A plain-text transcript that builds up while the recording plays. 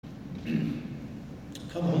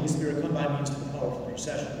Come, Holy Spirit, come by means of the powerful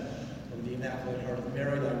intercession of the Immaculate Heart of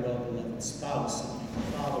Mary, thy well-beloved spouse, and the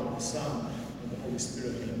Father, and the Son, and the Holy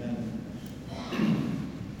Spirit. Amen.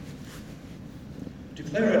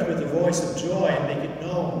 Declare it with the voice of joy and make it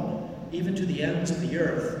known, even to the ends of the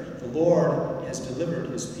earth. The Lord has delivered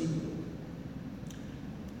his people.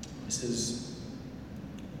 This is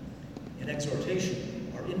an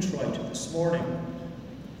exhortation, our introit this morning,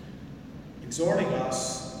 exhorting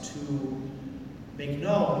us to make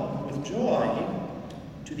known with joy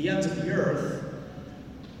to the ends of the earth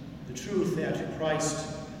the truth that Christ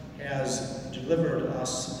has delivered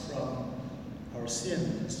us from our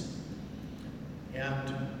sins.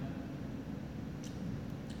 And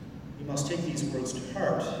we must take these words to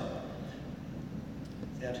heart,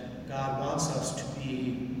 that God wants us to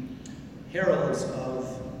be heralds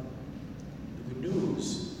of the good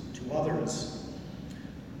news to others.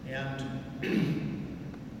 And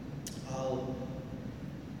I'll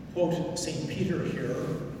quote St. Peter here,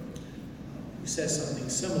 who says something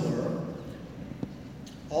similar.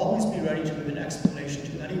 Always be ready to give an explanation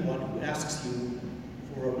to anyone who asks you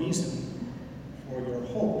for a reason for your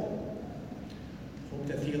hope. Hope,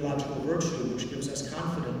 that theological virtue which gives us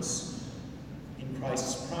confidence in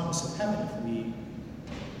Christ's promise of heaven if we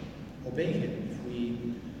obey him, if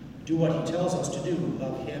we do what he tells us to do,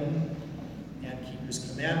 love him and keep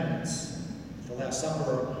his commandments. At the Last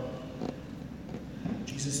Supper,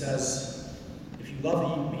 Jesus says, if you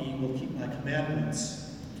love me, you will keep my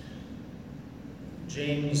commandments.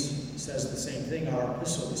 James says the same thing, our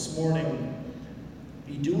epistle this morning.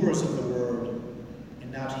 Be doers of the word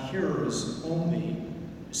and not hearers only,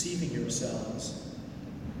 deceiving yourselves.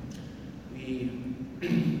 We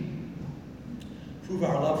prove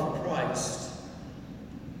our love for Christ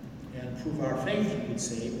and prove our faith, you could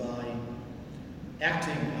say, by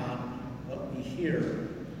acting on what we hear.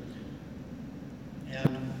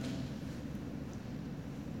 And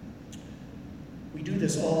we do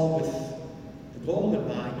this all with the goal in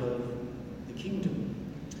mind of the kingdom.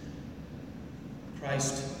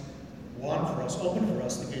 Christ won for us, opened for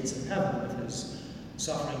us the gates of heaven with his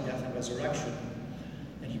suffering, death, and resurrection.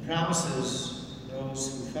 And he promises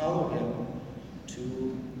those who follow him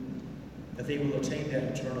that they will attain that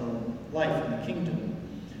eternal life in the kingdom.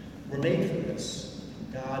 We're made for this.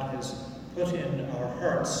 God has put in our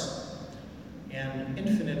hearts an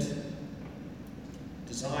infinite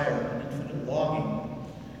desire, an infinite longing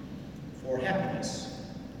for happiness.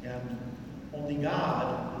 And only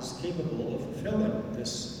God is capable of fulfilling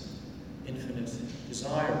this infinite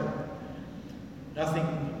desire. Nothing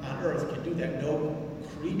on earth can do that. No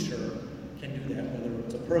creature can do that, whether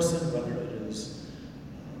it's a person, whether it is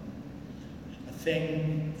a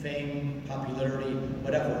thing, fame, popularity,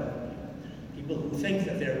 whatever. People who think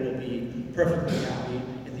that they will be perfectly happy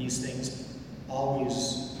in these things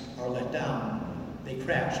always are let down. They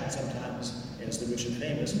crash, and sometimes, as the rich and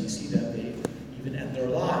famous, we see that they even end their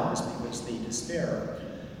lives because they despair.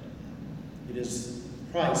 It is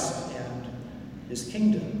Christ and his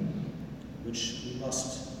kingdom which we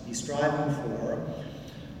must be striving for,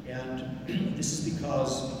 and this is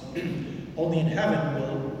because only in heaven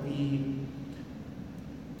will we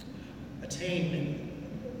attain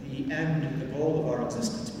the end, the goal of our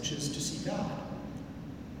existence, which is to see God.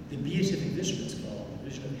 The beatific vision is called, the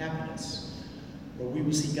vision of happiness, where we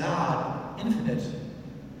will see God, infinite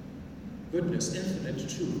goodness, infinite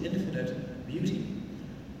truth, infinite beauty.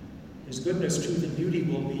 His goodness, truth, and beauty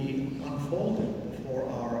will be unfolded before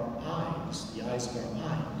our eyes, the eyes of our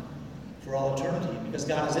mind, for all eternity. Because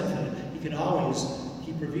God is infinite, he can always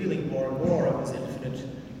keep revealing more and more of his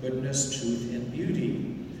infinite goodness, truth, and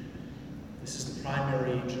beauty. This is the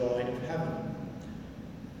primary joy of heaven.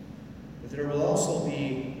 But there will also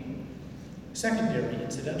be secondary,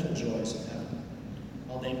 incidental joys of heaven.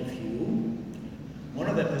 I'll name a few. One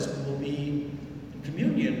of them is we will be in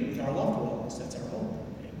communion with our loved ones. That's our hope.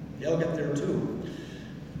 Okay? They'll get there too.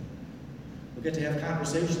 We'll get to have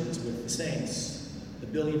conversations with the saints, the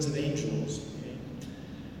billions of angels. Okay?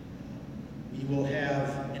 We will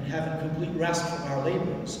have in heaven complete rest from our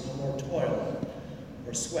labors, no more toil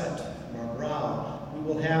or sweat from our brow. We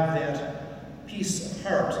will have that peace of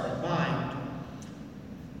heart and mind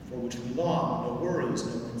for which we long, no worries,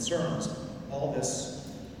 no concerns. All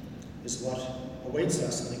this is what awaits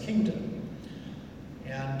us in the kingdom.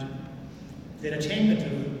 And that attainment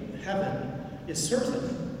of heaven is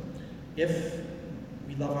certain if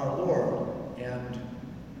we love our Lord and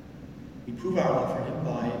we prove our love for him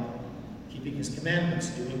by keeping his commandments,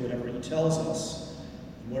 doing whatever he tells us.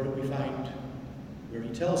 And where do we find where he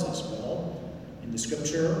tells us? Well, in the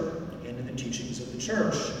scripture and in the teachings of the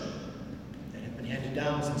church that have been handed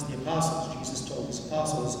down since the apostles. Jesus told his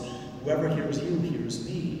apostles, "Whoever hears you hears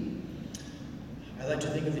me." I like to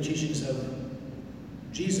think of the teachings of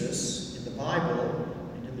Jesus in the Bible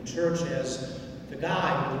and in the church as the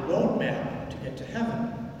guide, the roadmap to get to heaven.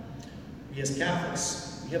 We as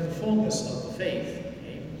Catholics, we have the fullness of the faith,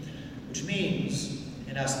 okay? Which means,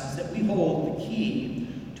 in essence, that we hold the key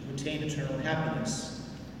to attain eternal happiness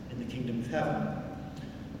in the kingdom of heaven.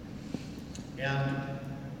 And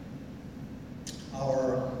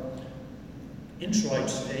our introit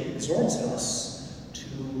today exhorts us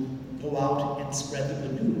to go out and spread the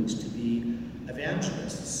good news, to be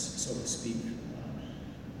evangelists, so to speak.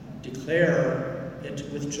 Declare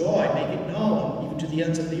it with joy, make it known, even to the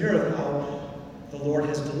ends of the earth, how the Lord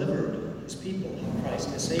has delivered his people, how Christ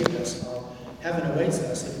has saved us, how heaven awaits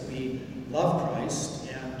us if we love Christ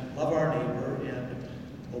and love our neighbor and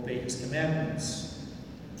obey his commandments.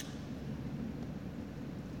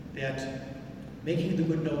 That making the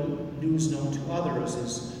good news known to others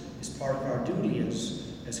is part of our duty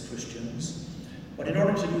as Christians. But in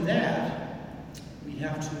order to do that, we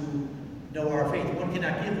have to know our faith. One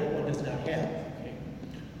cannot give what one does not have. Okay?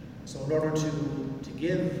 So in order to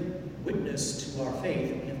give witness to our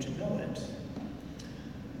faith, we have to know it.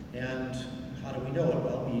 And how do we know it?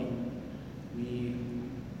 Well, we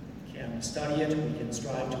can study it, we can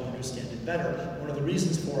strive to understand it better. One of the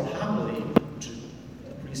reasons for a homily, which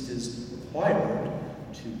a priest is required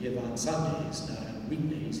to give on Sundays, not on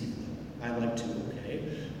weekdays, even though I like to, okay?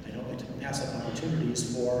 I don't like to pass up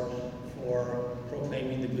opportunities for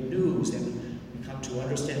proclaiming the good news, and we come to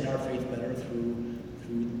understand our faith better through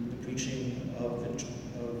the preaching of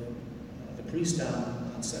the priest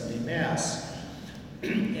on Sunday Mass.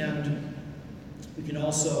 And we can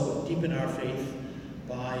also deepen our faith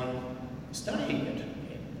by studying it.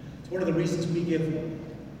 Okay? It's one of the reasons we give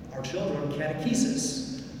our children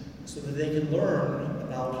catechesis, so that they can learn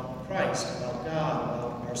about Christ, about God,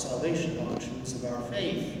 about our salvation, about the truths of our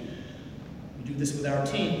faith. We do this with our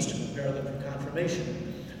teens to prepare them for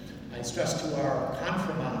confirmation. I stress to our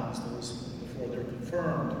confirmands, those before they're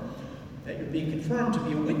confirmed, that you're being confirmed to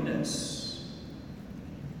be a witness.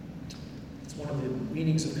 It's one of the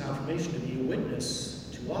meanings of confirmation, to be a witness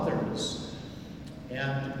to others,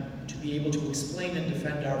 and to be able to explain and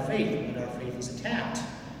defend our faith when our faith is attacked,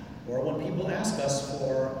 or when people ask us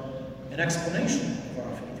for an explanation of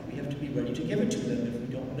our faith. We have to be ready to give it to them. If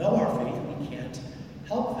we don't know our faith, we can't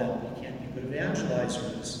help them. We can't be good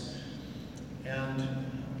evangelizers. And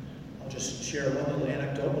I'll just share one little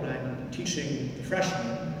anecdote. When I'm teaching the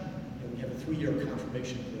freshmen, we have a 3-year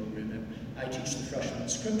confirmation program, and I teach the freshmen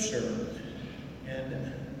scripture.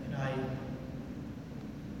 And I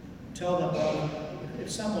tell them, well, if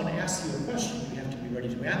someone asks you a question, you have to be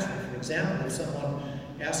ready to answer it. For example, if someone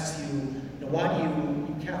asks you, why do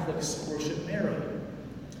you Catholics worship Mary?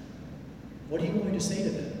 What are you going to say to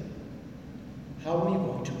them? How are you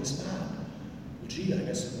going to respond? Well, gee, I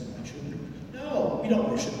guess I shouldn't. No, we don't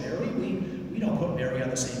worship Mary. We don't put Mary on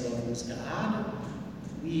the same level as God.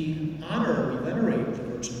 We honor, we venerate the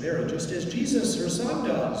Virgin Mary, just as Jesus, her son,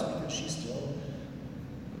 does, because she's still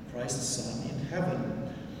Christ's son in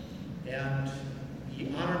heaven. And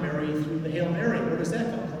we honor Mary through the Hail Mary. Where does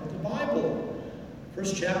that come from? The Bible.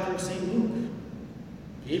 First chapter of St. Luke.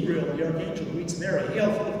 Gabriel, the archangel, greets Mary.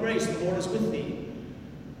 Hail, full of grace, the Lord is with thee.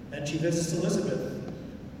 Then she visits Elizabeth.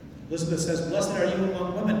 Elizabeth says, blessed are you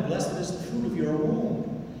among women. Blessed is the fruit of your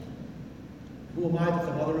womb. Who am I that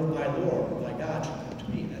the mother of my Lord, my God, should come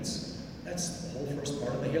to me? That's the whole first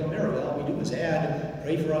part of the Hail Mary. All we do is add,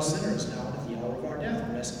 pray for us sinners, now and at the hour of our death.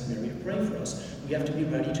 We're asking Mary to pray for us. We have to be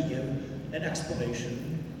ready to give an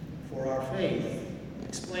explanation for our faith.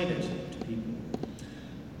 Explain it to people.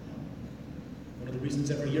 One of the reasons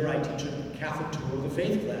every year I teach a Catholic tour of the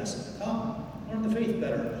faith class. Come, learn the faith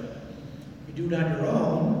better. You do it on your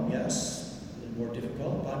own, yes, a little more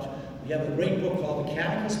difficult, but we have a great book called The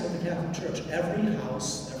Catechism of the Catholic Church. Every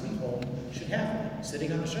house, every home should have it,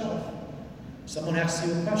 sitting on a shelf. Someone asks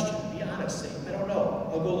you a question, be honest, say, I don't know,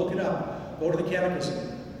 I'll go look it up. Go to the Catechism.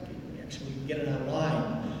 You actually get it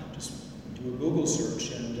online. Just do a Google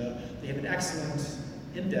search, and they have an excellent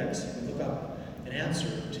index. You can look up an answer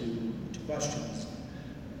to questions,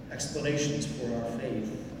 explanations for our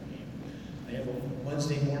faith. I have a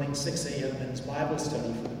Wednesday morning 6 a.m. men's Bible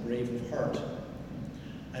study for the brave of heart.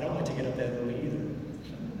 I don't like to get up that early either.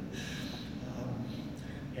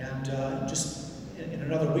 Just in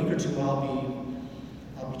another week or two,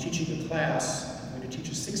 I'll be teaching a class. I'm going to teach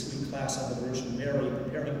a 6-week class on the Virgin Mary,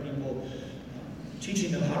 preparing people,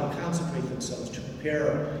 teaching them how to consecrate themselves, to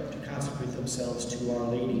prepare to consecrate themselves to Our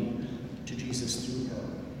Lady, to Jesus through her.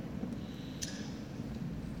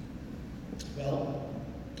 Well,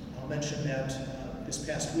 mention that this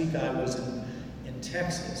past week I was in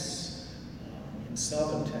Texas, in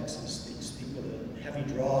southern Texas. They speak with a heavy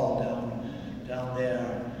drawl down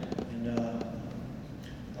there. And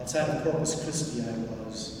outside of Corpus Christi I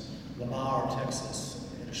was, Lamar, Texas,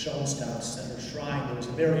 at a Schoenstatt Center shrine. There was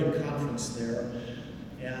a Marian conference there.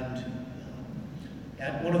 And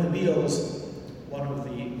at one of the meals, one of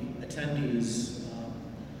the attendees,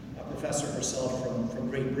 a professor herself from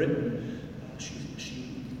Great Britain,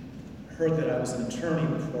 she heard that I was an attorney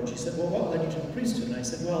before, and she said, well, what led you to the priesthood? And I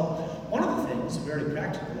said, well, one of the things, very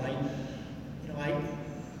practical, I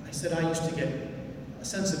said I used to get a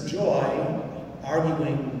sense of joy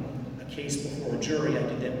arguing a case before a jury. I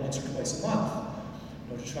did that once or twice a month,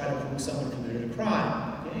 to try to prove someone committed a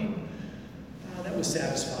crime. Okay? That was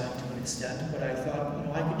satisfying to an extent, but I thought,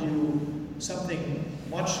 I could do something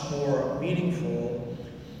much more meaningful,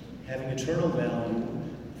 having eternal value,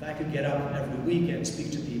 if I could get up every week and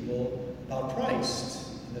speak to people about Christ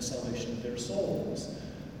and the salvation of their souls.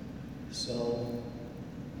 So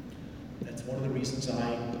that's one of the reasons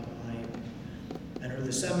I entered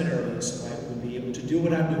the seminary, so I would be able to do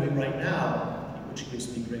what I'm doing right now, which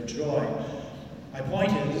gives me great joy. My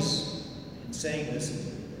point is, in saying this,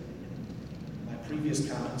 in my previous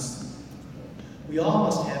comments, we all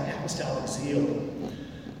must have apostolic zeal,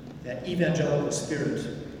 that evangelical spirit,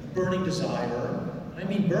 a burning desire, I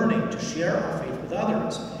mean burning, to share our faith with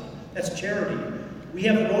others. That's charity. We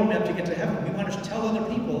have the roadmap to get to heaven. We want to tell other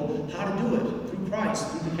people how to do it through Christ,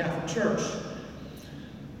 through the Catholic Church.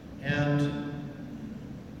 And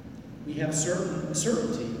we have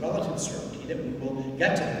certainty, relative certainty, that we will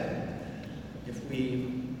get to heaven if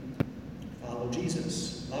we follow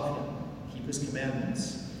Jesus, love him, keep his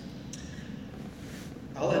commandments.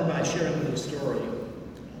 I'll end by sharing a little story.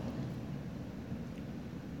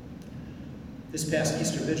 This past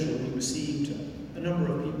Easter Vigil, we received a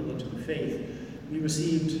number of people into the faith. We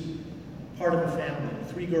received part of a family,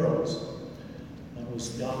 3 girls. One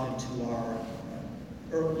was young into our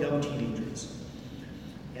young teenagers.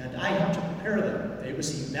 And I helped to prepare them. They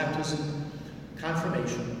received baptism,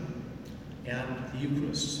 confirmation, and the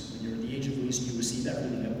Eucharist. When you're at the age of least, you receive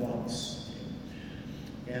everything at once.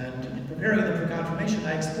 And in preparing them for confirmation,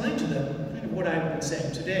 I explained to them kind of what I've been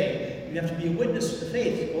saying today. You have to be a witness to the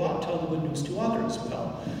faith. Go out and tell the good news to others.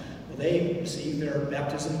 Well, they received their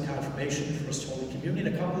baptism and confirmation, First Holy Communion.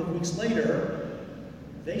 A couple of weeks later,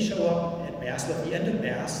 they show up at Mass. At the end of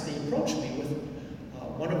Mass, they approach me with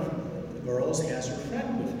one of the girls has her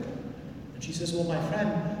friend with her. And she says, well, my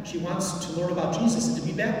friend, she wants to learn about Jesus and to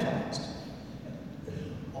be baptized.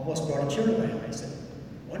 Almost brought a tear to my eye. I said,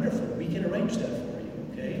 wonderful, we can arrange that for you,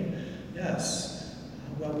 okay? Yes.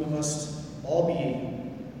 Well, we must all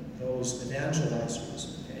be those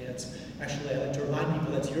evangelizers, okay? It's actually, I like to remind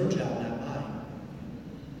people that's your job, not mine.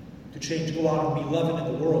 To change, go out and be leaven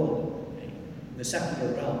in the world, okay? In the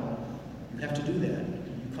secular realm. You have to do that.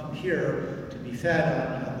 You come here to be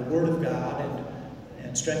fed on the Word of God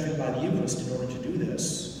and strengthened by the Eucharist in order to do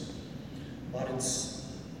this. But it's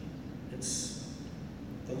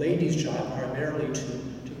the lady's job primarily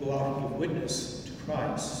to go out and give witness to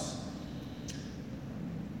Christ,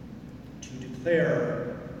 to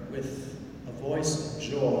declare with a voice of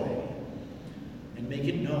joy and make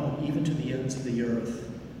it known even to the ends of the earth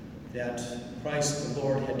that Christ the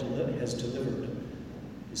Lord has delivered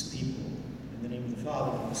his people. In the name of the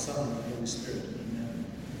Father, and the Son, and the Holy Spirit.